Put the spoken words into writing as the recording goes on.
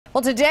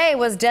Well, today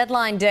was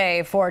deadline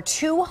day for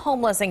 2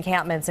 homeless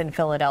encampments in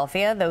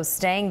Philadelphia. Those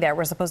staying there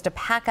were supposed to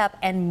pack up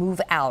and move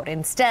out.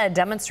 Instead,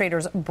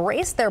 demonstrators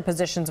braced their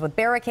positions with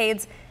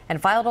barricades and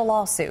filed a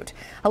lawsuit.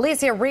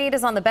 Alecia Reid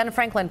is on the Ben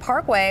Franklin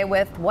Parkway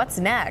with what's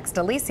next.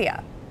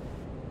 Alecia.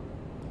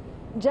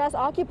 Jess,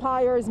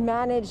 occupiers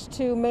managed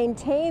to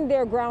maintain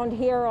their ground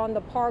here on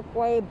the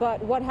parkway,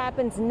 but what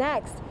happens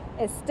next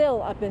is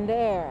still up in the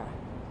air.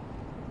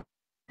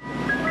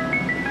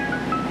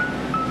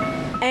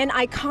 An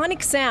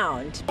iconic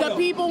sound. The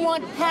people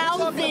want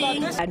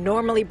housing. That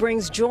normally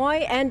brings joy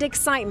and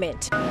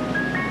excitement.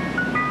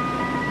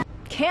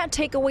 Can't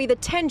take away the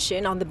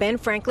tension on the Ben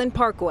Franklin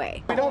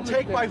Parkway. We don't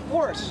take by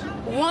force.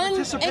 One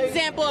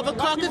example of a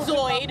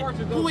Caucasoid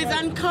who is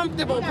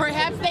uncomfortable.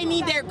 Perhaps they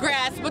need their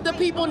grass, but the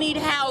people need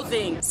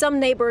housing. Some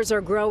neighbors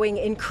are growing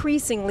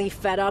increasingly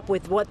fed up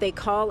with what they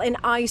call an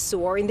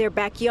eyesore in their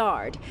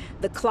backyard.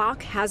 The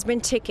clock has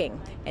been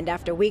ticking, and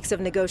after weeks of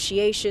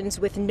negotiations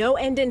with no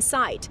end in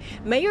sight,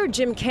 Mayor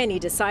Jim Kenney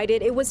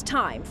decided it was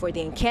time for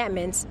the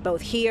encampments,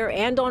 both here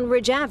and on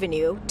Ridge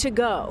Avenue, to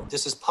go.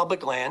 This is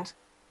public land.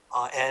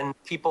 And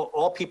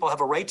all people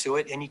have a right to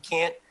it, and you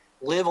can't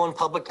live on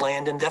public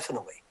land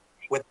indefinitely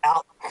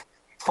without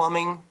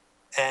plumbing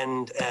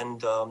and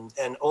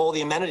all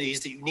the amenities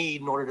that you need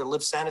in order to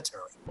live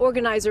sanitarily.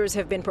 Organizers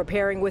have been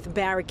preparing with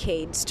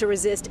barricades to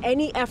resist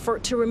any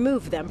effort to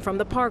remove them from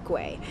the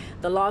parkway.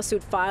 The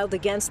lawsuit filed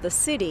against the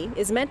city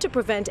is meant to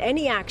prevent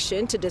any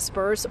action to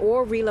disperse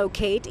or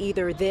relocate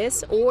either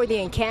this or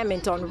the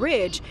encampment on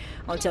Ridge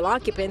until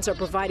occupants are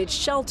provided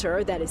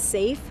shelter that is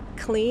safe,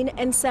 clean,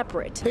 and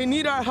separate. They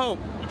need our help.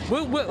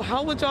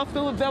 How would y'all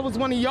feel if that was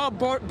one of y'all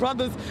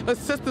brothers or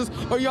sisters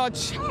or your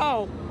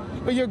child?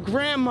 Or your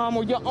grandmom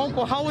or your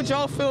uncle? How would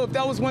y'all feel if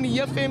that was one of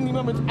your family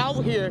members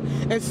out here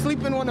and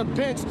sleeping on a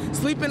bench,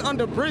 sleeping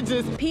under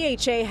bridges?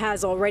 PHA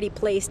has already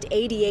placed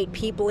 88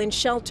 people in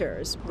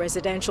shelters,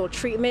 residential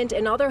treatment,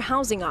 and other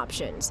housing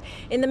options.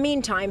 In the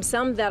meantime,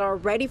 some that are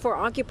ready for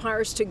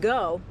occupiers to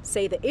go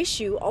say the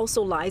issue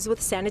also lies with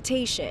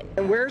sanitation.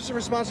 And where's the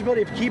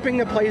responsibility of keeping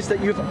the place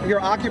that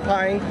you're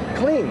occupying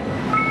clean?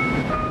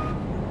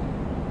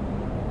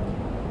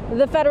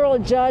 The federal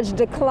judge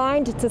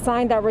declined to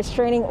sign that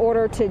restraining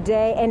order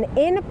today. An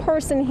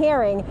in-person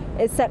hearing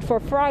is set for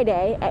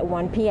Friday at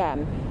 1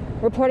 p.m.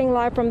 Reporting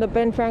live from the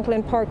Ben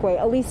Franklin Parkway,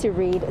 Alecia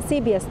Reid,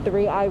 CBS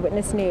 3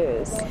 Eyewitness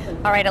News.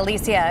 All right,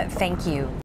 Alecia, thank you.